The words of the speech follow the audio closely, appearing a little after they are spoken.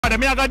I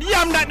got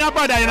yam that now,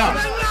 brother, you know.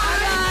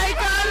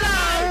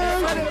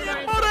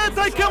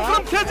 I come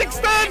from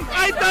Kazakhstan.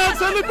 I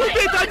dance a little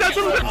bit. I dance a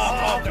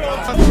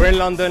little bit. We're in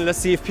London. Let's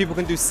see if people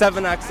can do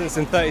 7 accents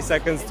in 30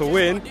 seconds to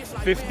win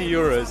 50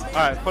 euros. All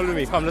right, follow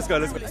me. Come, let's go.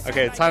 Let's go.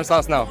 Okay, time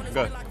starts now.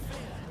 Go.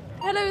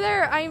 Hello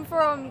there. I'm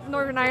from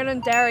Northern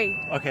Ireland, Derry.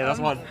 Okay, that's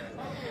one.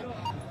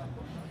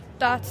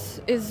 That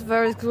is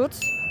very good.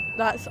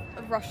 That's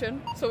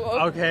Russian. So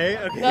okay.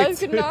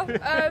 That's good enough.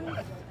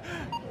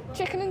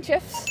 Chicken and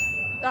chips.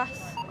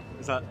 That's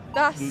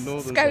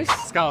Northern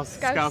Scouse.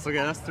 Scouse. Okay,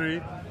 that's 3.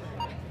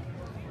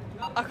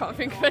 I can't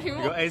think of any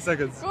more. You got 8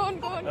 seconds. Go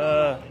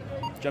on.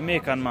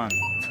 Jamaican man.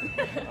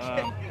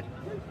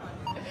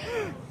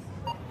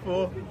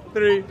 4,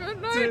 3,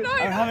 2. No.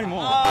 How many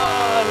more?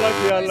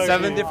 Unlucky.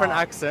 7 different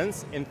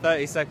accents in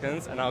 30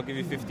 seconds, and I'll give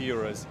you 50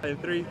 euros. In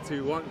 3,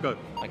 2, 1, go.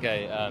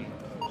 Okay.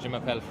 Je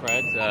m'appelle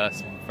Fred.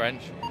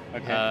 French.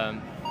 Okay.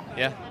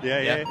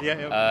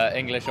 Yeah.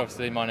 English,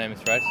 obviously. My name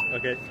is Fred.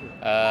 Okay.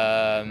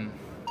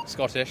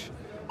 Scottish.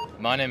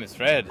 My name is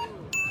Fred.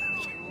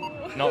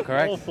 Not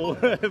correct. Awful.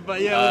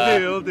 But yeah,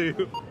 we'll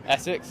do.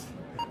 Essex.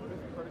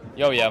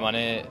 Yo, yeah, my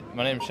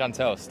name's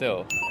Chantel.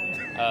 Still.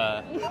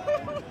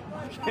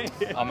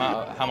 I'm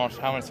out. How much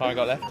time I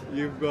got left?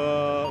 You've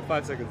got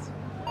 5 seconds.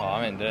 Oh,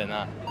 I ain't doing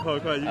that. Oh,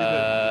 come on,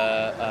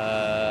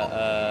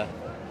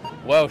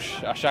 you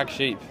Welsh. I shag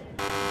sheep.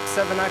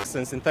 7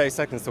 accents in 30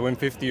 seconds to win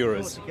 50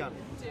 euros.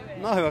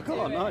 No, I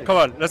can't. No. Come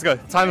on, let's go.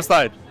 Time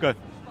started. Go.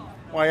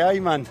 Why,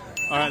 man?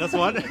 All right, that's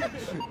one.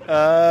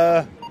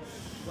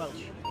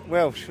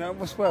 Welsh.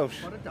 What's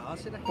Welsh?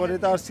 What a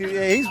dance.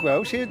 Yeah, he's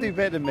Welsh. He'll do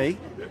better than me.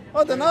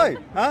 I don't know.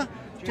 Huh?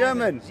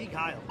 German.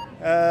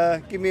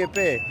 Give me a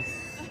beer.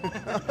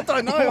 I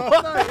don't know.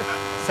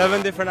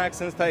 7 different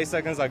accents, 30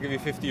 seconds. I'll give you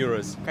 50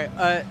 euros. Okay.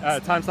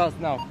 Time starts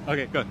now.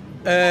 Okay, go.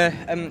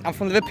 I'm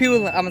from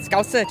Liverpool. I'm a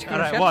Scouser. All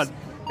right, one.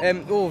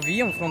 I'm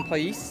from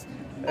Paris.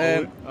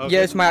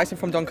 Yeah, it's my accent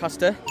from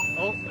Doncaster.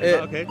 Oh, is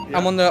that okay? Yeah.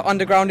 I'm on the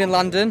underground in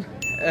London.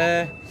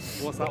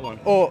 What's that one?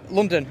 Oh,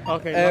 London.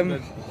 Okay,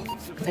 London.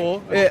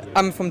 4.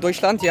 I'm from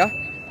Deutschland, yeah.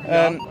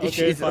 Ich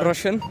is fine.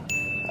 Russian.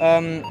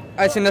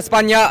 It's in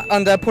España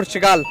and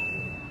Portugal.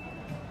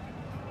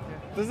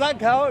 Does that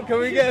count? Can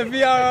we get a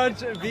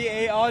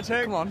VAR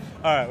check? Come on.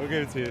 All right, we'll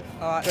give it to you.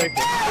 All right. Take it.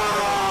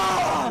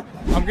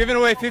 I'm giving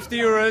away 50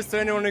 euros to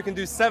anyone who can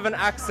do 7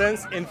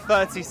 accents in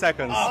 30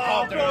 seconds.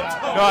 Oh, Go on.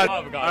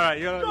 All right,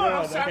 you're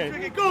on.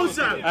 Okay. Go,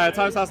 Sam.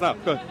 Time starts now.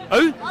 Go.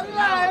 Who?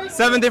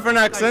 7 different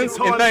accents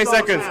in 30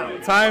 seconds.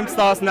 Time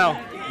starts now.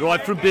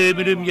 Right from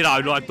Birmingham, you know,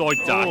 like Dutch.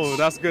 Oh,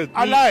 that's good.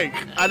 I like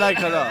a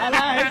lot.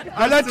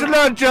 I like to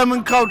learn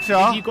German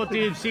culture. You got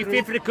to see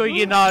Africa,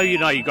 you know, you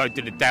go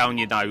to the town,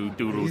 you know,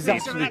 do all He's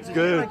this. absolutely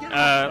good.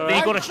 Then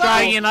you got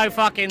Australia, you know,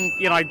 fucking,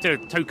 you know,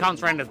 two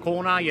cunts around the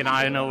corner, you know,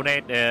 and all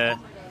that.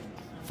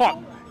 Fuck.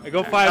 I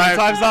got 5.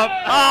 Time's up.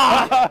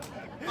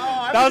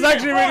 That was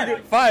actually really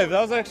good. 5.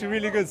 That was actually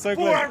really good. So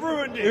close.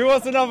 Who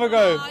wants another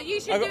go? You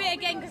should do it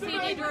again because you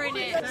did ruin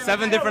it.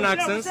 7 different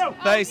accents.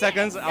 30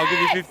 seconds. I'll give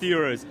you 50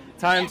 euros.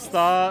 Time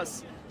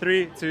starts.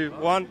 3, 2,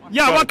 1.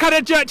 Yeah, go. what kind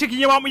of jerk chicken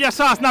you want with your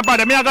sauce now,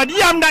 brother? I got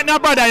yam that now,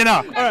 brother, you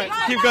know. Alright,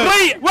 keep going.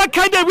 Wait, what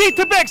kind of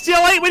Weetabix do you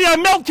like with your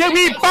milk, you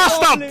wee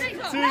bastard?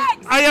 2,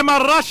 I am a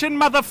Russian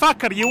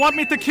motherfucker. You want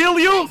me to kill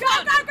you? 3.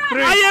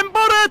 I am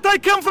Borat. I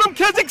come from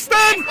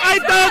Kazakhstan. I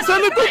dance a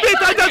little bit.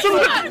 I dance a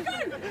little bit.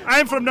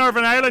 I'm from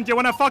Northern Ireland. You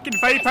want a fucking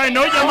fight? I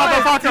know you,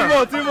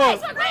 motherfucker. 2 more.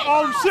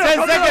 Oh shit.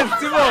 10 seconds.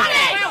 2 more.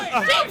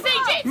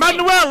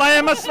 Manuel, I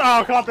am a.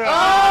 Oh, can't do it.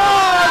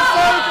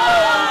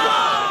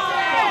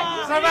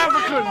 South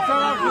African.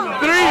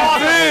 3,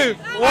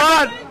 2,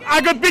 1. I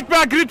got bit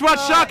by a great white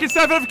shark in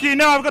South Africa. You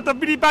know, I've got a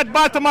really bad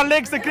bite on my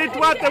legs. The great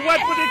white, what do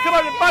they call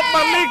it? Bite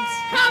my legs.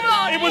 Come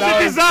on. It was a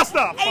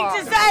disaster. He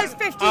deserves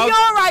 50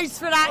 euros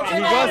for that,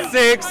 You doesn't got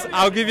 6.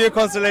 I'll give you a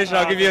consolation.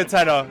 I'll give you a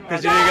tenner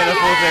because you didn't get the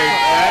full thing.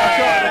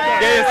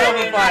 Get yourself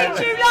a fight.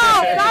 Did you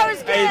laugh? That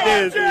was good. He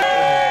did.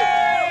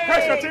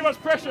 Pressure, too much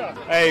pressure.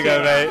 There you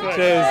go, mate.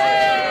 Cheers.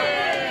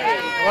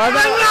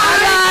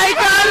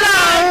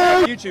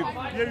 YouTube.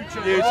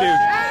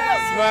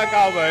 Smirk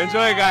Alba.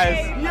 Enjoy, guys.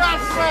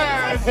 Yes,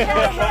 sir.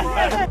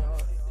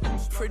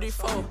 Pretty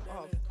full.